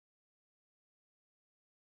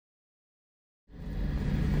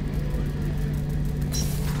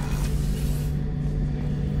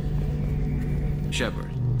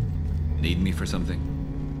Shepard, need me for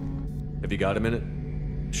something? Have you got a minute?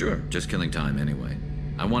 Sure, just killing time anyway.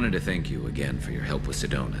 I wanted to thank you again for your help with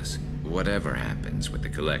Sidonis. Whatever happens with the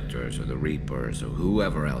Collectors or the Reapers or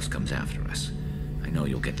whoever else comes after us, I know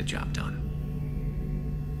you'll get the job done.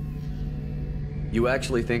 You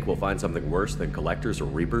actually think we'll find something worse than Collectors or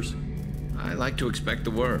Reapers? I like to expect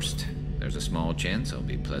the worst. There's a small chance I'll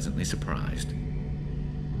be pleasantly surprised.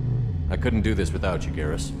 I couldn't do this without you,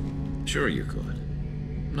 Garrus. Sure you could.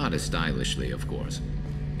 Not as stylishly, of course.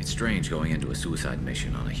 It's strange going into a suicide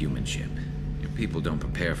mission on a human ship. Your people don't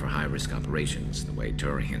prepare for high-risk operations the way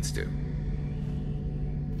Turians do.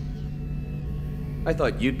 I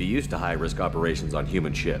thought you'd be used to high-risk operations on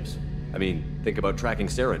human ships. I mean, think about tracking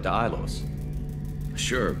Sarah to Ilos.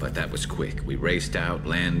 Sure, but that was quick. We raced out,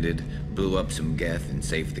 landed, blew up some Geth, and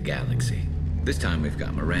saved the galaxy. This time we've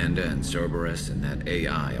got Miranda and Cerberus and that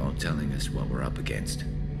AI all telling us what we're up against.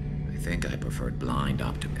 I think I preferred blind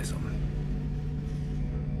optimism.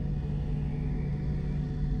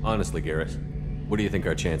 Honestly, Garrus, what do you think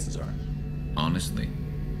our chances are? Honestly,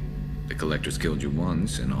 the Collectors killed you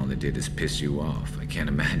once, and all they did is piss you off. I can't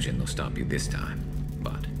imagine they'll stop you this time.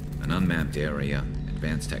 But an unmapped area,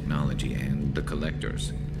 advanced technology, and the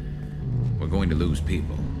Collectors. We're going to lose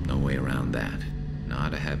people. No way around that.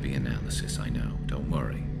 Not a happy analysis, I know. Don't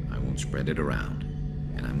worry. I won't spread it around.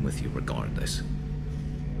 And I'm with you regardless.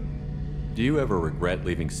 Do you ever regret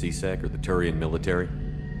leaving CSEC or the Turian military?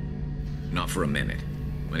 Not for a minute.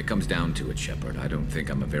 When it comes down to it, Shepard, I don't think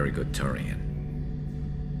I'm a very good Turian.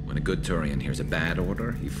 When a good Turian hears a bad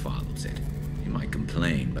order, he follows it. He might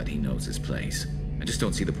complain, but he knows his place. I just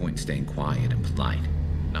don't see the point in staying quiet and polite.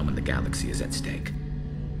 Not when the galaxy is at stake.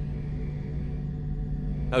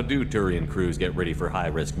 How do Turian crews get ready for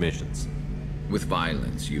high-risk missions? With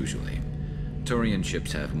violence, usually. Turian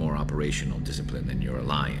ships have more operational discipline than your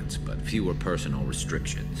alliance, but fewer personal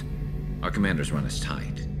restrictions. Our commanders run us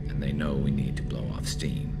tight, and they know we need to blow off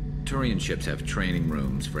steam. Turian ships have training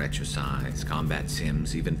rooms for exercise, combat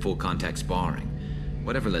sims, even full-contact sparring.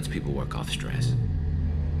 Whatever lets people work off stress.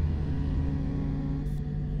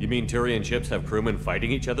 You mean Turian ships have crewmen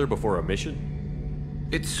fighting each other before a mission?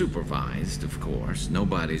 It's supervised, of course.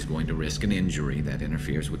 Nobody's going to risk an injury that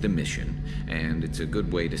interferes with the mission, and it's a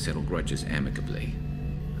good way to settle grudges amicably.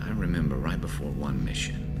 I remember right before one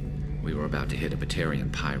mission, we were about to hit a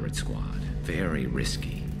Batarian pirate squad. Very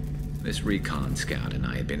risky. This recon scout and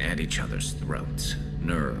I had been at each other's throats.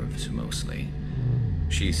 Nerves, mostly.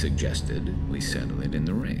 She suggested we settle it in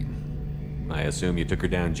the ring. I assume you took her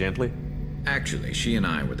down gently? Actually, she and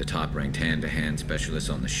I were the top-ranked hand-to-hand specialists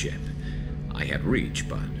on the ship. I had reach,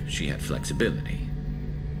 but she had flexibility.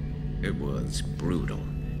 It was brutal.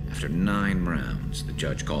 After 9 rounds, the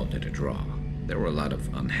judge called it a draw. There were a lot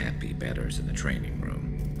of unhappy bettors in the training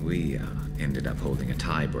room. We ended up holding a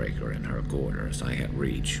tiebreaker in her quarters. I had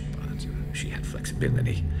reach, but she had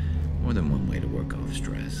flexibility. More than one way to work off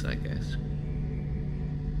stress, I guess.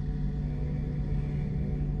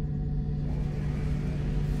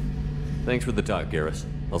 Thanks for the talk, Garrus.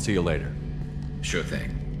 I'll see you later. Sure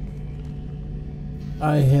thing.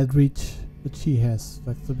 I had reach, but she has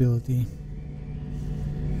flexibility.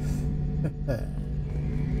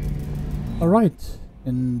 Alright,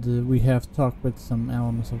 and we have talked with some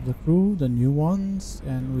elements of the crew, the new ones,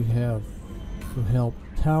 and we have to help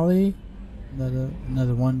Tali,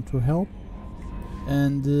 another one to help.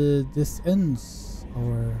 And this ends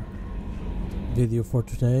our video for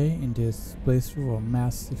today in this playthrough of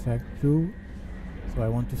Mass Effect 2. So I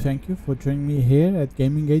want to thank you for joining me here at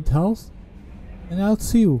Gaming Gatehouse. And I'll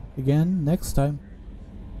see you again next time.